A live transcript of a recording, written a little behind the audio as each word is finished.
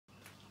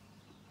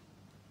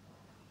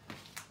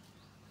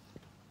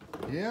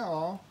Here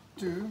are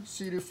two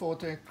seadoo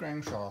Forte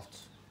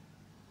crankshafts.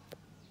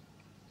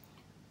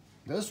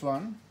 This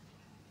one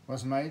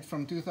was made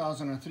from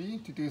 2003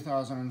 to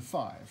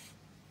 2005.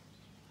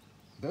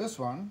 This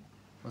one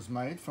was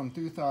made from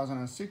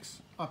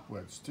 2006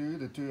 upwards to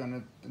the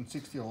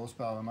 260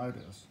 horsepower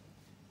motors.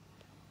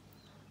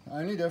 The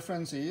only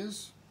difference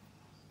is,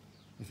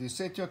 if you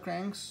set your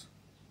cranks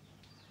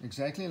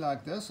exactly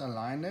like this,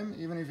 align them,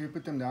 even if you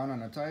put them down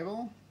on a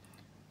table,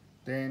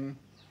 then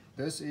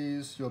this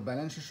is your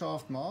balancer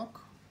shaft mark.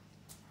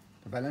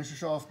 The balancer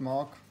shaft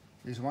mark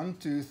is one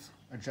tooth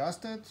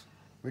adjusted,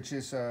 which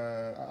is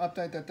an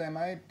update that they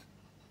made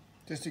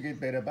just to get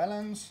better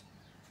balance,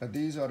 but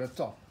these are the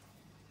top.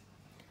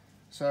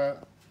 So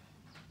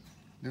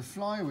the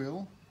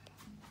flywheel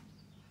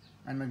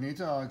and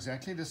magneto are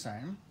exactly the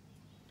same.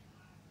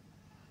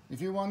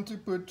 If you want to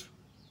put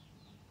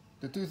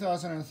the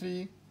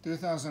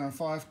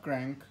 2003-2005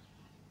 crank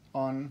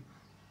on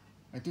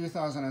a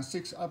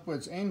 2006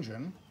 upwards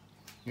engine,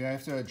 you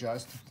have to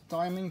adjust the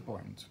timing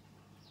point.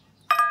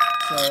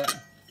 So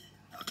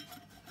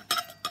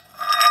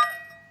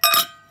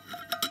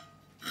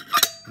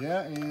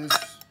here is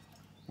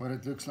what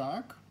it looks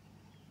like,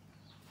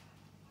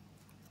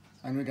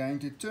 and we're going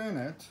to turn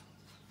it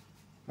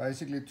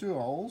basically 2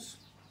 holes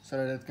so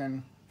that it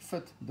can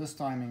fit this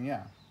timing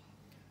here.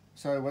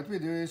 So what we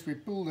do is we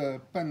pull the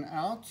pin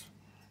out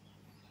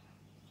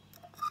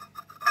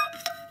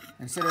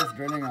instead of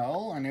drilling a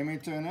hole, and then we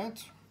turn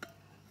it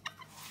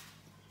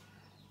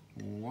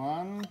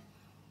 1,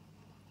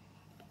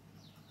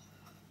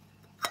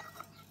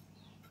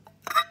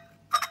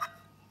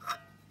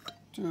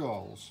 2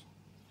 holes.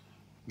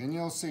 Then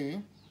you'll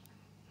see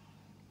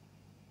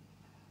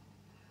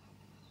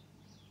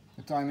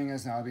the timing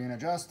has now been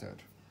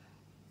adjusted.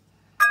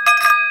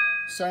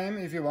 Same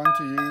if you want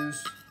to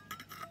use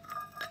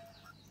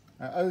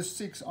a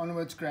 06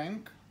 onwards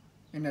crank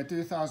in a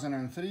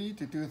 2003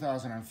 to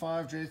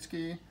 2005 jet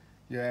ski.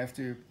 You have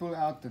to pull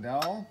out the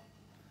dowel,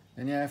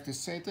 then you have to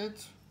set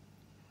it.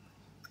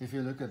 If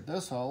you look at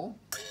this hole,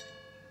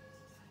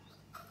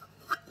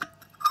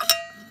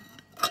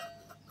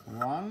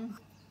 1,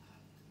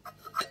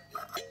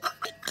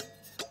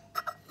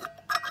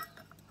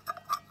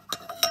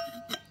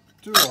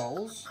 2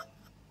 holes,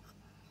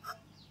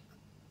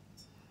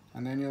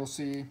 and then you'll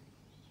see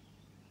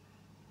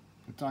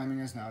the timing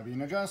has now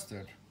been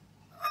adjusted.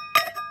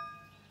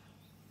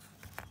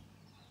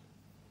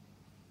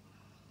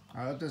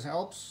 I hope this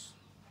helps.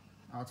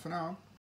 Out for now.